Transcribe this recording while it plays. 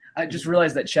I just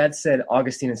realized that Chad said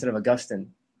Augustine instead of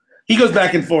Augustine. He goes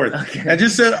back and forth. Okay. And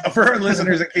just so, for our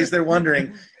listeners, in case they're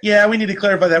wondering, yeah, we need to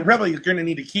clarify that. Probably going to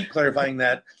need to keep clarifying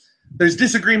that. There's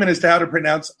disagreement as to how to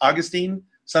pronounce Augustine.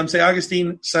 Some say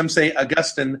Augustine, some say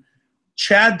Augustine.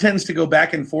 Chad tends to go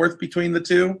back and forth between the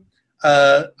two.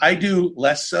 I do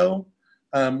less so.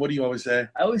 What do you always say?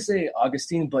 I always say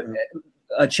Augustine, but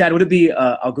Chad, would it be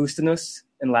Augustinus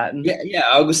in Latin? Yeah,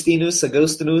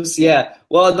 Augustinus, yeah.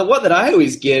 Well, the one that I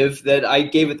always give, that I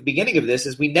gave at the beginning of this,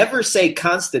 is we never say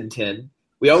Constantine.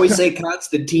 We always say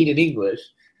Constantine in English.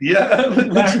 Yeah,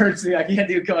 That hurts me. I can't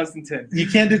do Constantine. you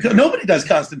can't do. Nobody does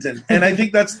Constantine, and I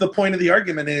think that's the point of the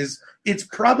argument. Is it's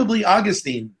probably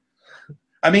Augustine.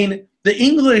 I mean, the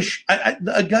English,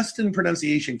 the Augustan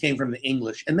pronunciation came from the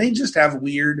English, and they just have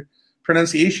weird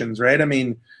pronunciations, right? I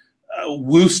mean,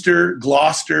 Worcester,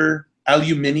 Gloucester,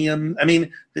 aluminium. I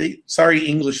mean, sorry,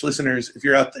 English listeners, if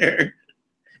you're out there. Do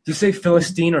you say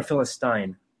Philistine or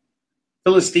Philistine?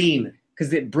 Philistine.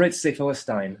 Because the Brits say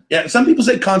Philistine. Yeah, some people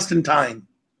say Constantine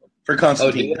for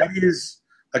Constantine. Oh, that is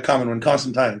a common one,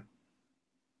 Constantine.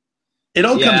 It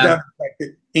all comes Yeah. down to the fact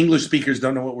that English speakers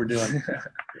don't know what we're doing.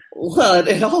 Well,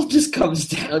 it all just comes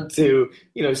down to,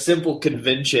 simple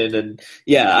convention. And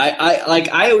yeah,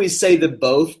 I always say them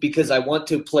both because I want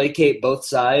to placate both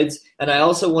sides. And I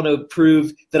also want to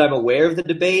prove that I'm aware of the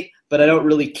debate, but I don't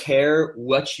really care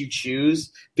what you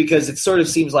choose because it sort of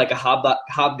seems like a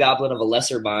hobgoblin of a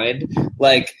lesser mind.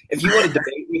 Like if you want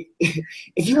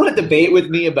to debate with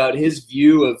me about his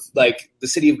view of like the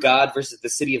city of God versus the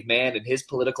city of man and his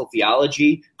political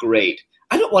theology, great.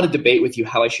 I don't want to debate with you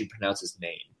how I should pronounce his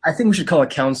name. I think we should call a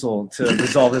council to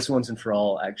resolve this once and for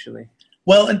all, actually.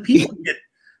 Well, and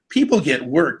people get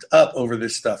worked up over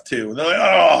this stuff too. They're like,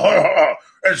 oh,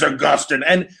 it's Augustine.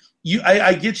 And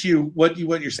I get you what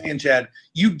you're saying, Chad.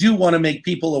 You do want to make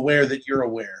people aware that you're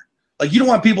aware. Like you don't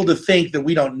want people to think that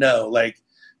we don't know, like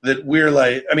that we're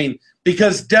like. I mean,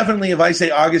 because definitely, if I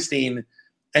say Augustine,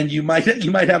 and you might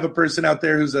have a person out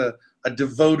there who's a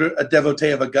devotee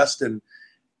of Augustine.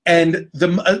 And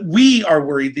we are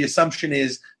worried. The assumption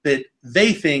is that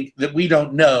they think that we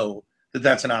don't know that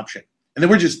that's an option, and that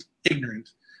we're just ignorant,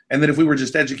 and that if we were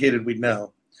just educated, we'd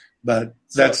know. But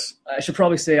that's. I should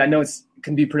probably say I know it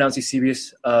can be pronounced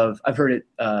Eusebius. I've heard it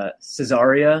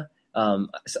Caesarea.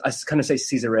 I kind of say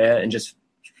Caesarea and just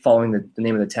following the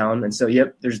name of the town. And so,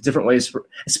 yep, there's different ways for,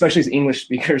 especially as English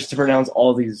speakers, to pronounce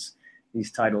all these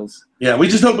titles. Yeah, we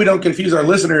just hope we don't confuse our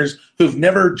listeners who've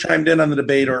never chimed in on the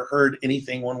debate or heard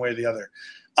anything one way or the other.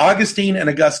 Augustine and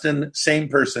Augustine, same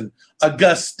person.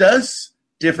 Augustus,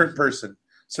 different person.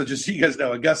 So just so you guys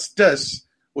know, Augustus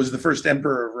was the first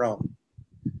emperor of Rome.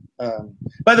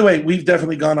 By the way, we've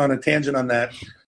definitely gone on a tangent on that.